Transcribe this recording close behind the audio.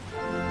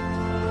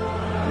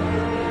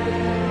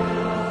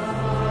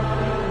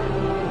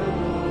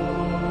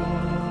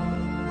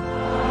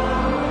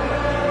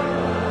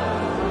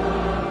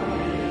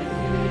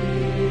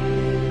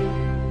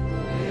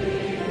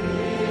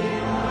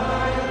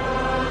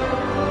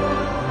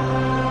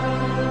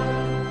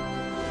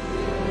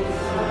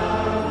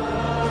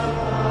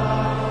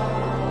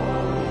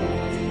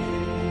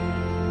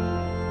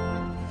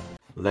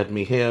Let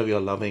me hear of your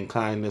loving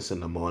kindness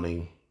in the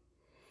morning,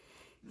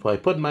 for I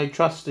put my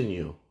trust in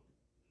you.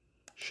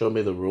 Show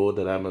me the road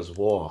that I must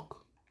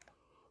walk,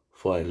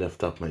 for I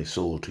lift up my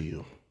soul to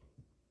you.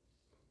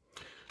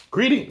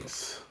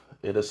 Greetings.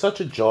 It is such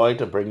a joy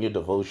to bring you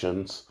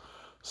devotions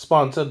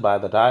sponsored by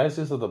the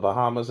Diocese of the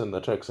Bahamas and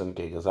the Turks and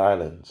Caicos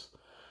Islands.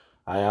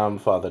 I am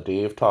Father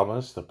Dave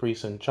Thomas, the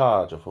priest in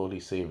charge of Holy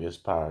Saviour's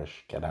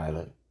Parish, Cat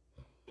Island.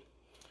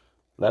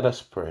 Let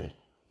us pray.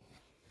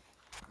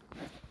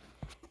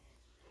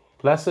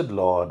 Blessed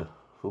Lord,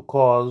 who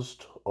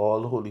caused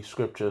all holy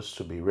scriptures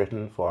to be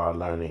written for our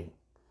learning,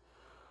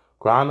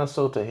 grant us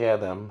so to hear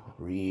them,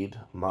 read,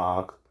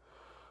 mark,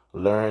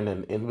 learn,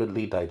 and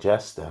inwardly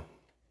digest them,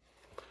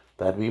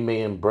 that we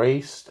may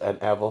embrace and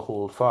ever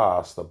hold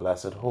fast the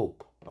blessed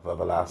hope of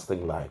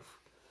everlasting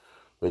life,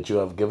 which you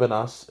have given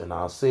us in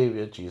our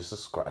Saviour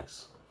Jesus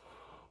Christ,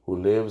 who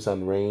lives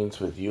and reigns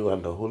with you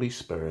and the Holy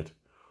Spirit,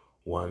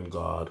 one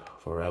God,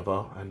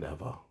 forever and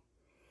ever.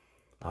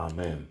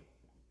 Amen.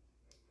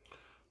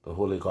 The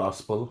Holy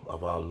Gospel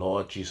of our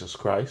Lord Jesus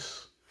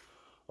Christ,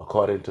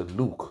 according to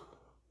Luke,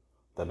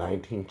 the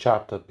 19th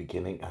chapter,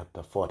 beginning at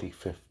the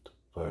 45th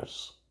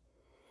verse.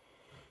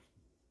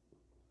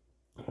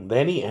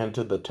 Then he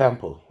entered the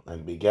temple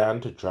and began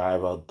to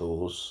drive out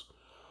those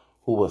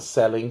who were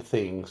selling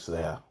things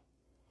there.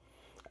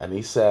 And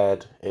he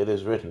said, "It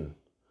is written,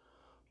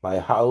 my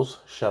house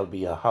shall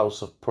be a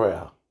house of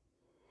prayer,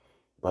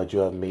 but you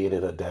have made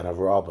it a den of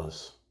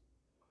robbers."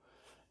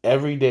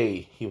 Every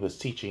day he was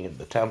teaching in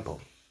the temple.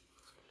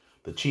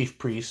 The chief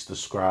priests, the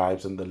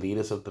scribes, and the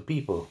leaders of the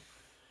people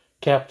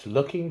kept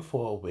looking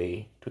for a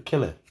way to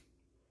kill him.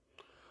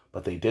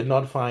 But they did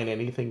not find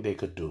anything they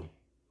could do,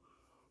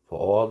 for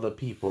all the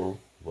people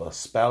were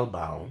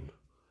spellbound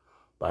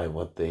by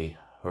what they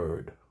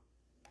heard.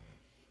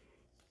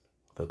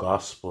 The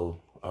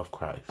Gospel of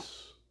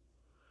Christ.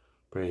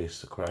 Praise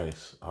to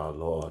Christ our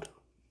Lord.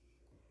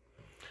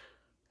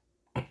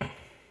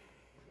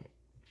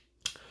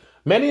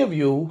 Many of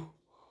you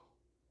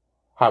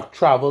have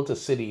traveled to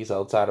cities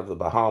outside of the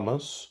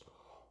Bahamas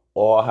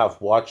or have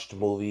watched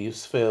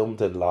movies filmed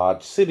in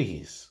large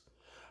cities,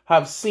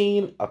 have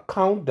seen a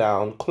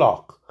countdown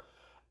clock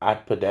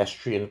at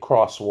pedestrian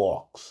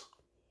crosswalks.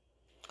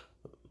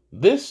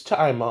 This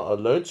timer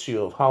alerts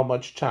you of how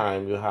much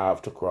time you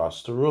have to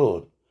cross the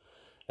road.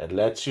 It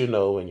lets you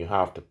know when you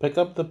have to pick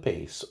up the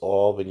pace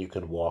or when you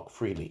can walk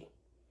freely.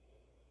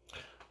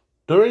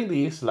 During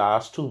these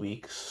last 2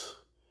 weeks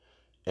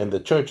in the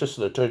church's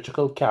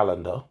liturgical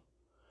calendar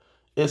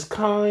is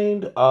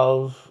kind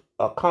of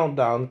a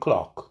countdown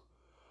clock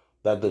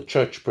that the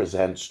church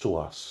presents to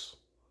us,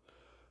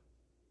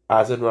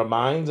 as it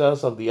reminds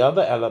us of the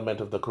other element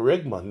of the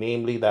kerygma,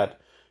 namely that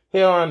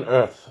here on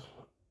earth,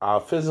 our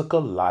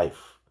physical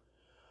life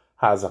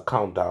has a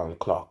countdown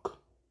clock.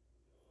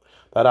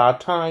 That our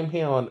time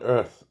here on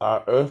earth,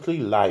 our earthly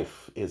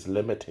life, is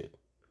limited.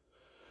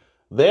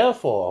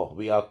 Therefore,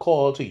 we are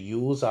called to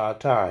use our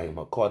time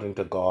according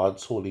to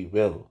God's holy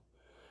will,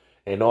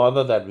 in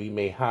order that we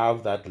may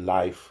have that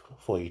life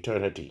for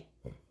eternity.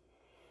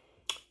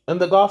 In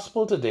the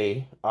Gospel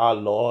today, our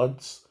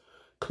Lord's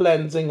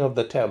cleansing of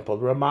the temple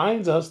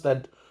reminds us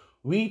that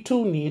we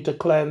too need to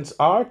cleanse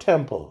our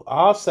temple,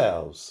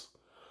 ourselves,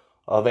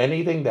 of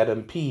anything that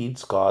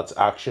impedes God's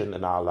action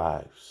in our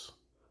lives.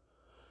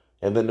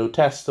 In the New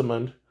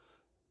Testament,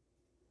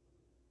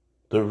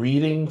 the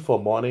reading for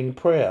morning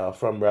prayer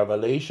from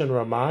Revelation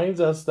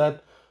reminds us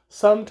that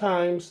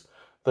sometimes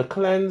the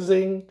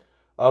cleansing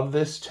of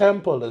this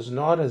temple is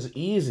not as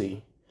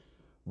easy,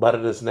 but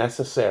it is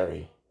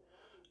necessary.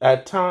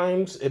 At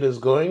times, it is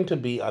going to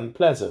be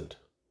unpleasant.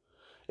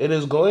 It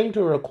is going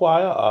to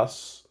require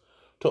us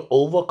to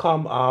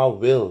overcome our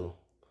will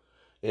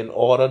in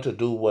order to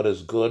do what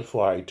is good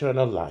for our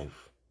eternal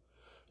life,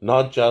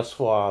 not just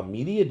for our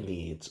immediate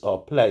needs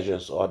or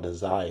pleasures or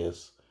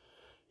desires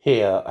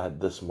here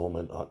at this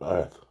moment on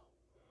earth.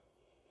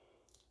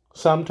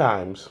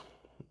 Sometimes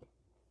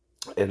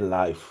in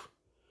life,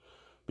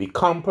 we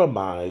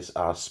compromise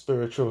our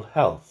spiritual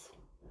health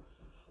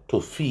to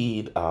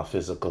feed our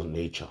physical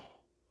nature.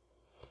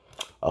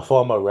 A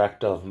former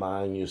rector of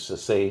mine used to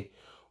say,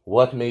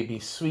 "What may be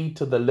sweet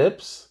to the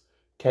lips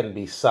can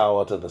be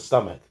sour to the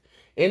stomach,"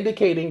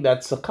 indicating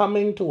that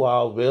succumbing to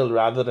our will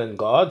rather than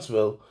God's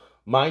will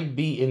might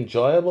be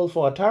enjoyable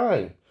for a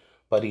time,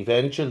 but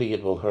eventually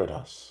it will hurt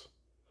us.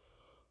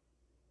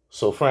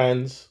 So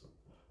friends,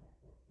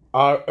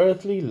 our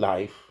earthly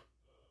life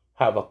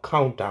have a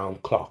countdown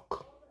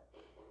clock,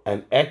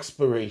 an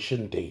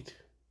expiration date,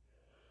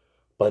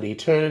 but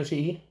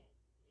eternity,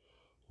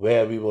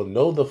 where we will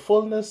know the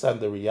fullness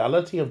and the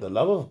reality of the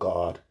love of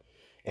God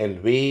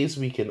in ways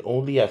we can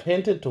only have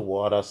hinted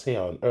toward us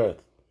here on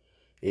earth,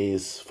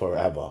 is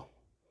forever.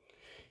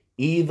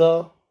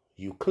 Either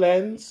you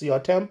cleanse your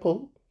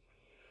temple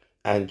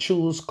and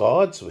choose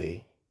God's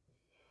way,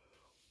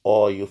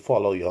 or you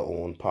follow your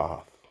own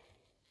path.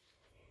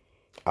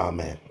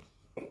 Amen.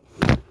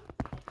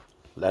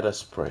 Let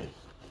us pray.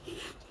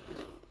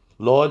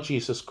 Lord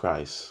Jesus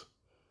Christ,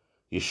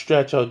 You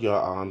stretch out your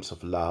arms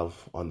of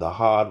love on the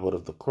hardwood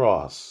of the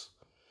cross,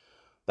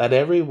 that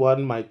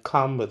everyone might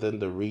come within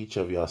the reach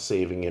of your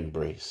saving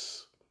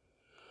embrace.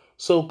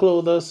 So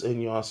clothe us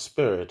in your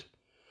Spirit,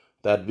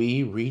 that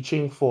we,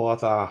 reaching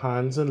forth our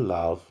hands in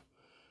love,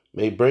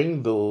 may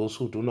bring those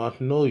who do not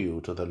know you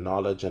to the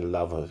knowledge and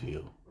love of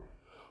you,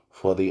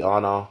 for the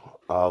honor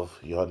of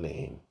your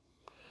name.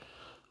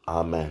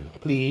 Amen.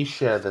 Please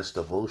share this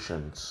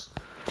devotions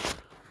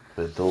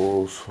with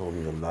those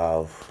whom you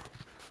love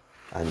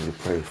and you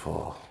pray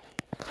for.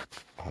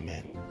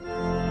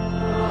 Amen.